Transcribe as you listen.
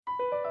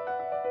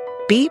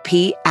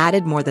BP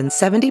added more than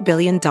 $70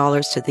 billion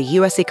to the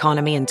U.S.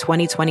 economy in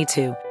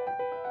 2022.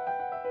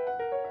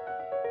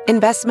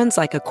 Investments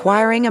like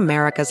acquiring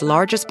America's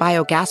largest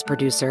biogas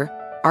producer,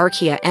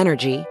 Archaea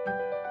Energy,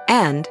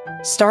 and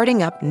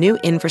starting up new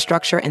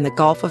infrastructure in the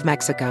Gulf of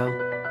Mexico.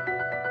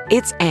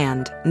 It's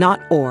and,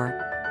 not or.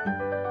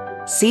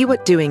 See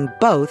what doing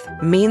both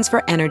means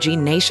for energy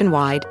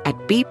nationwide at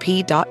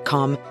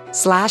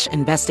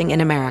bp.com/investing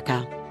in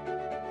America.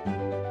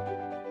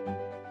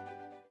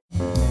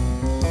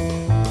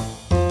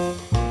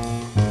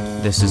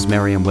 This is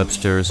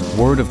Merriam-Webster's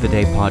Word of the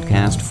Day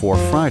podcast for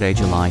Friday,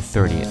 July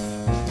 30th.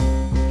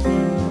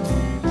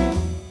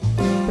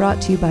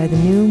 Brought to you by the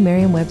new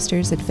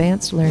Merriam-Webster's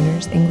Advanced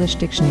Learners English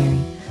Dictionary,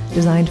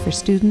 designed for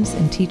students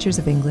and teachers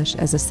of English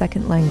as a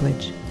second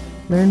language.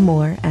 Learn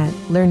more at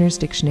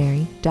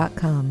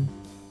learnersdictionary.com.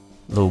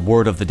 The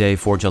word of the day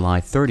for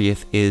July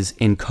 30th is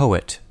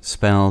Inchoate,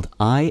 spelled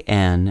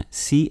I-N-C-H-O-A-T-E.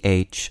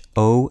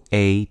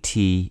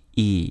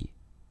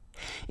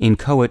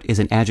 Inchoate is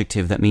an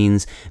adjective that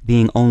means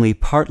being only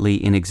partly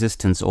in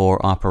existence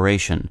or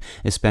operation,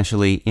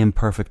 especially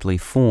imperfectly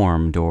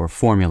formed or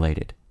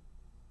formulated.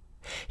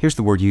 Here's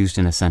the word used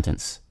in a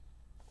sentence.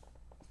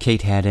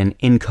 Kate had an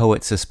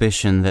inchoate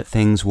suspicion that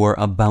things were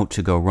about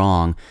to go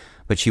wrong,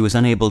 but she was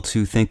unable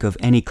to think of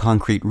any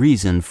concrete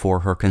reason for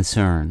her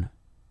concern.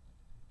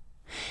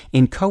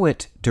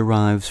 Inchoate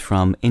derives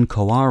from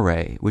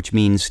Inchoare, which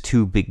means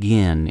to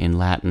begin in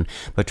Latin,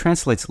 but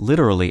translates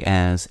literally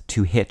as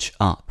to hitch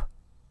up.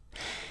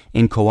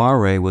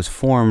 Inchoare was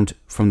formed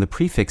from the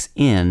prefix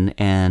in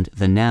and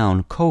the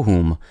noun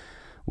cohum,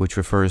 which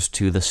refers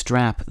to the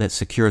strap that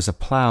secures a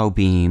plow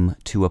beam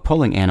to a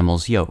pulling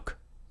animal's yoke.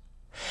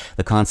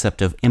 The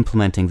concept of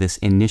implementing this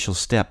initial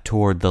step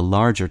toward the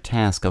larger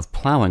task of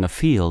plowing a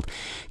field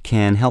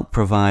can help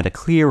provide a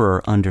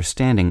clearer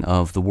understanding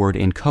of the word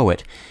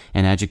inchoate,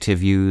 an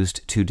adjective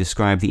used to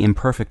describe the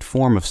imperfect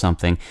form of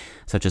something,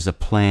 such as a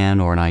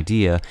plan or an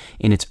idea,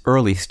 in its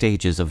early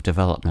stages of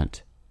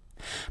development.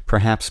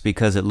 Perhaps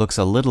because it looks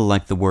a little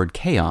like the word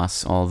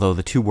chaos, although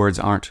the two words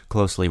aren't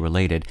closely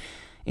related,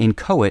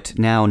 Inchoate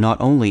now not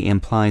only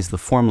implies the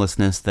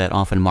formlessness that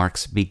often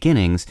marks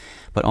beginnings,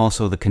 but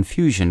also the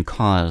confusion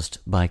caused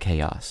by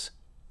chaos.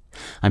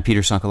 I'm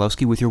Peter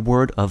Sokolowski with your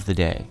Word of the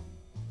Day.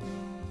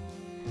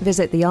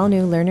 Visit the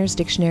all-new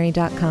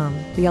learnersdictionary.com,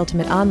 the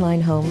ultimate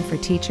online home for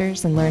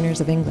teachers and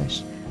learners of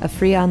English. A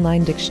free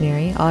online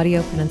dictionary,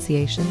 audio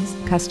pronunciations,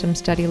 custom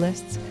study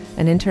lists,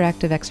 and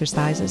interactive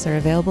exercises are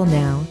available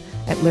now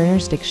at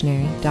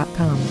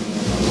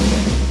learnersdictionary.com.